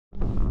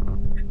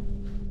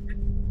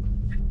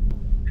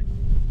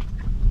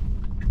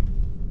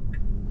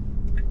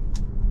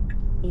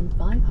In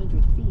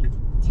 500 feet,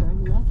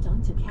 turn left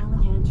onto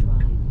Callahan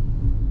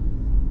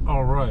Drive.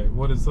 Alright,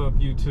 what is up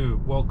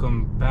YouTube?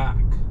 Welcome back,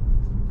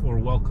 or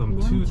welcome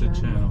now to the turn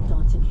channel. left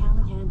onto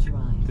Callahan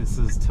Drive. This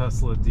is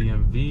Tesla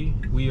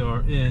DMV. We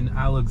are in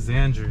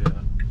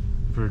Alexandria,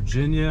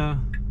 Virginia,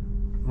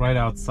 right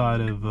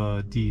outside of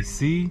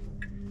DC.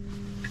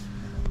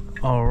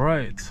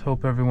 Alright,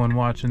 hope everyone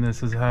watching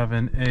this is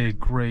having a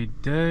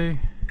great day.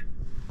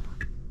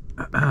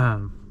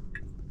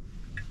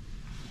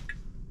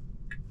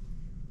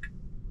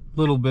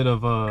 Little bit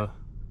of a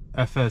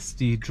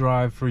FSD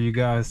drive for you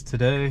guys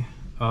today.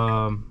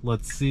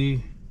 Let's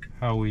see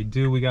how we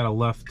do. We got a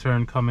left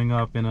turn coming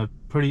up in a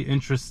pretty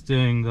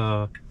interesting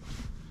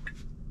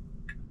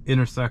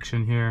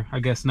intersection here.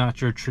 I guess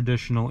not your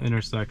traditional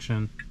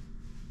intersection.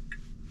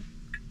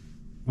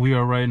 We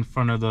are right in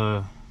front of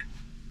the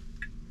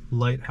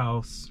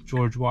lighthouse,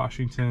 George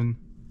Washington,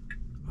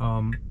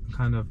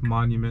 kind of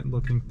monument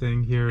looking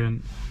thing here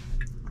in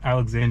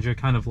Alexandria,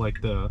 kind of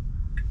like the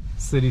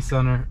city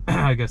center,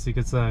 I guess you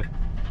could say.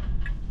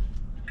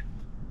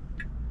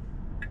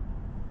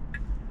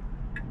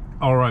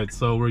 All right,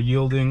 so we're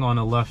yielding on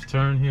a left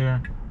turn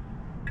here.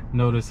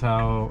 Notice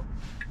how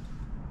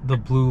the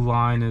blue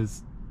line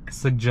is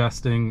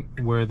suggesting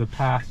where the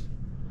path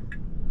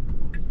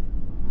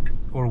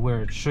or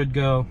where it should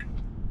go.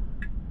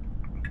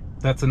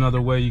 That's another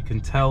way you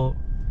can tell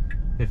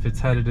if it's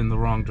headed in the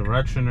wrong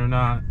direction or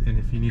not, and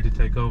if you need to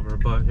take over.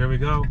 But here we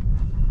go.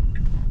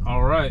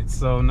 All right,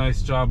 so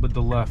nice job with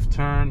the left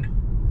turn.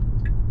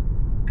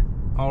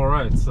 All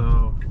right,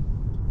 so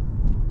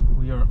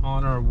we are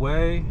on our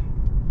way,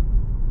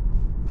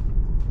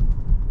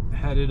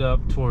 headed up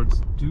towards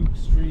Duke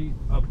Street,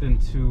 up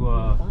into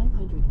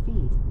 500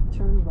 feet,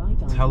 turn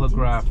right on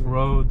Telegraph Duke Street.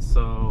 Road.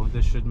 So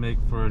this should make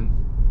for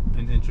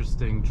an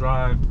interesting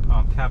drive,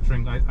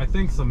 capturing I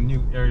think some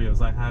new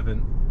areas I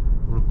haven't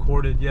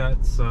recorded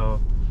yet.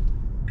 So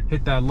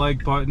hit that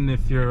like button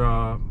if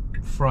you're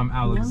from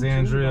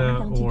Alexandria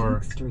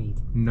or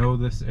know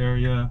this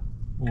area,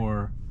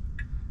 or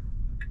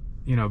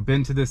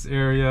been to this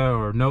area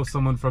or know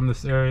someone from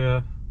this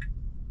area.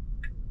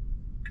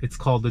 It's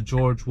called the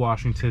George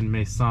Washington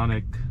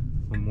Masonic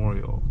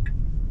Memorial.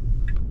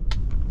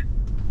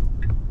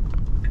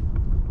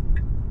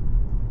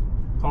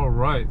 All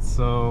right,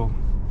 so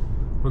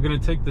we're gonna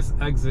take this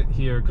exit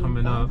here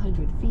coming up.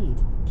 500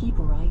 feet, keep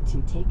right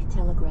to take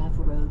Telegraph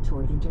Road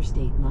toward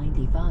Interstate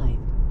 95,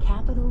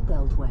 Capitol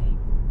Beltway.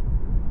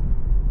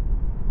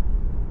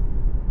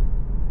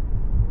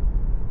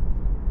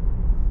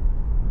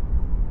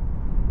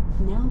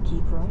 Now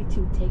keep right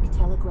to take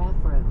Telegraph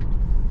Road.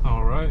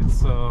 All right,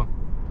 so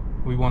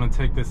we want to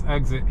take this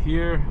exit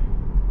here.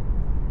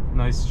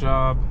 Nice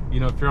job.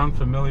 If you're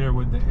unfamiliar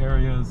with the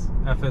areas,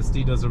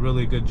 FSD does a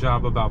really good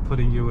job about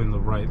putting you in the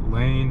right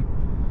lane.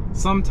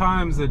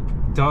 Sometimes it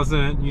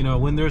doesn't.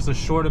 When there's a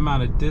short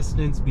amount of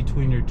distance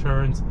between your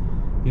turns,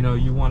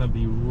 you want to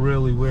be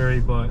really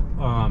wary. But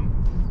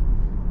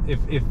if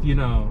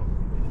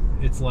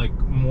it's like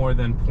more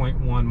than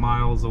 0.1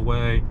 miles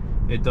away,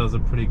 it does a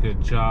pretty good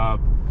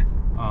job.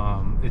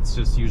 It's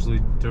just usually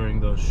during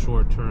those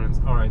short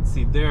turns. All right,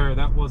 see there,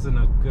 that wasn't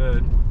a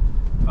good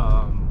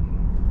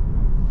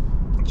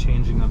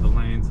changing of the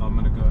lane, so I'm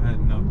gonna go ahead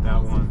and note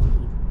that one.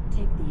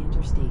 Take the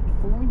Interstate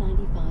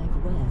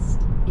 495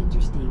 West,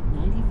 Interstate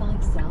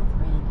 95 South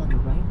ramp on the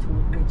right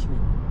toward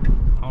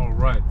Richmond. All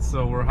right,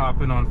 so we're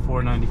hopping on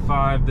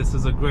 495. This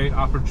is a great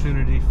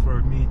opportunity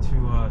for me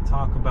to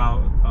talk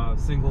about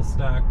single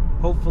stack,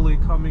 hopefully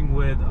coming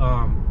with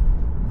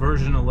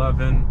version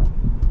 11,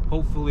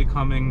 hopefully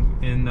coming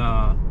in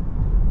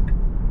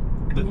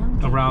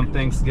around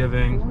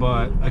Thanksgiving.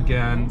 But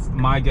again,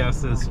 my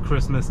guess is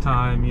Christmas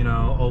time.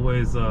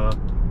 Always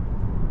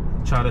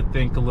try to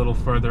think a little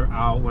further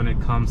out when it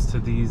comes to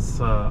these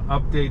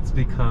updates,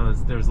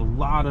 because there's a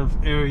lot of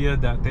area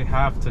that they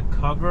have to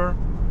cover.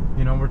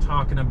 We're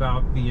talking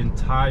about the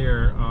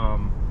entire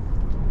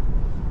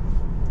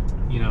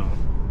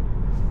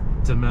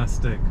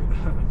domestic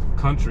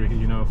country,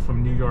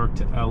 from New York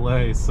to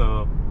LA.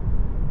 So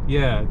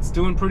yeah, it's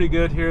doing pretty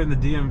good here in the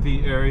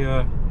DMV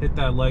area. Hit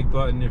that like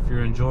button if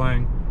you're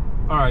enjoying.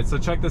 All right, so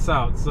check this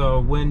out.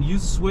 So when you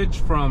switch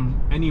from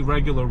any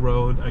regular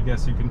road, I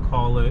guess you can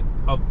call it,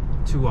 up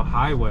to a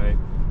highway.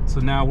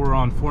 So now we're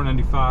on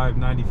 495,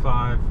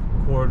 95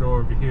 corridor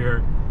over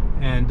here.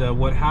 And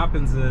what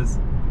happens is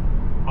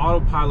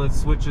autopilot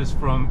switches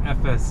from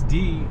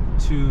FSD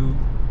to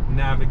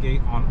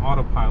navigate on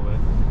autopilot.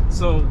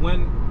 So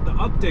when the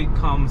update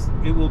comes,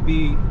 it will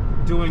be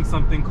doing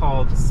something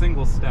called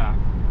single stack.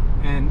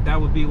 And that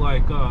would be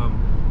like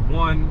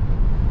one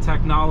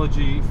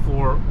technology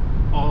for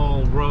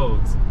all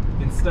roads.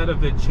 Instead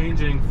of it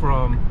changing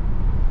from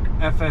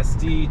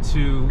FSD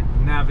to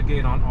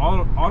navigate on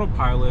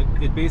autopilot,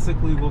 it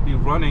basically will be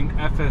running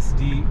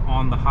FSD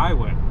on the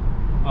highway.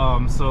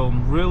 So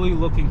I'm really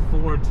looking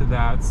forward to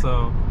that.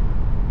 So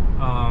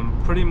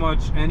pretty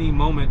much any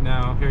moment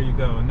now, here you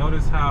go.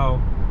 Notice how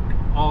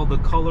all the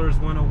colors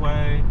went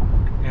away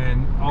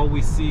and all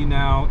we see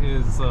now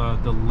is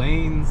the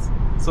lanes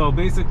So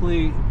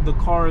basically, the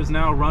car is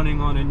now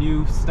running on a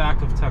new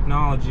stack of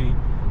technology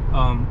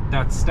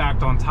that's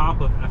stacked on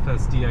top of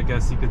FSD, I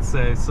guess you could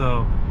say.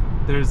 So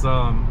there's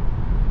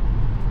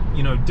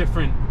you know,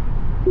 different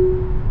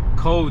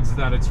codes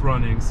that it's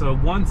running. So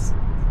once,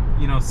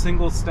 you know,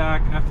 single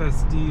stack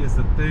FSD is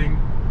the thing,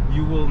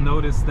 you will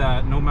notice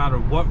that no matter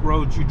what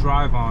road you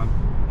drive on,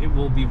 it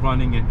will be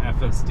running in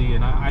FSD.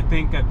 And I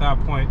think at that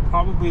point,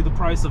 probably the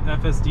price of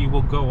FSD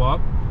will go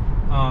up.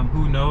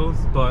 Who knows?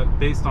 But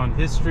based on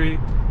history,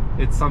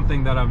 it's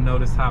something that I've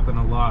noticed happen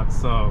a lot.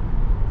 So,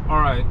 all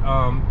right.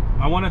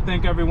 I want to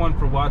thank everyone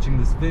for watching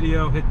this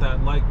video. Hit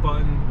that like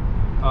button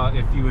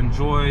if you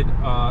enjoyed,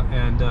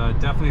 and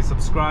definitely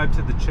subscribe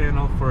to the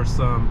channel for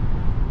some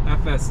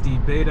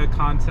FSD beta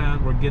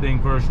content. We're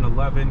getting version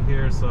 11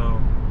 here,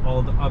 so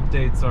all the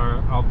updates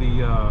are, I'll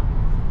be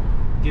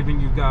giving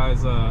you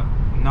guys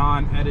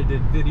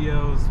non-edited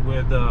videos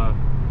with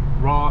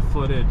raw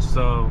footage.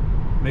 So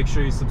make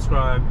sure you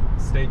subscribe,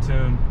 stay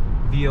tuned.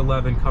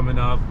 V11 coming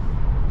up.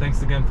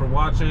 Thanks again for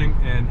watching,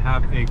 and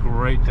have a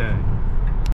great day.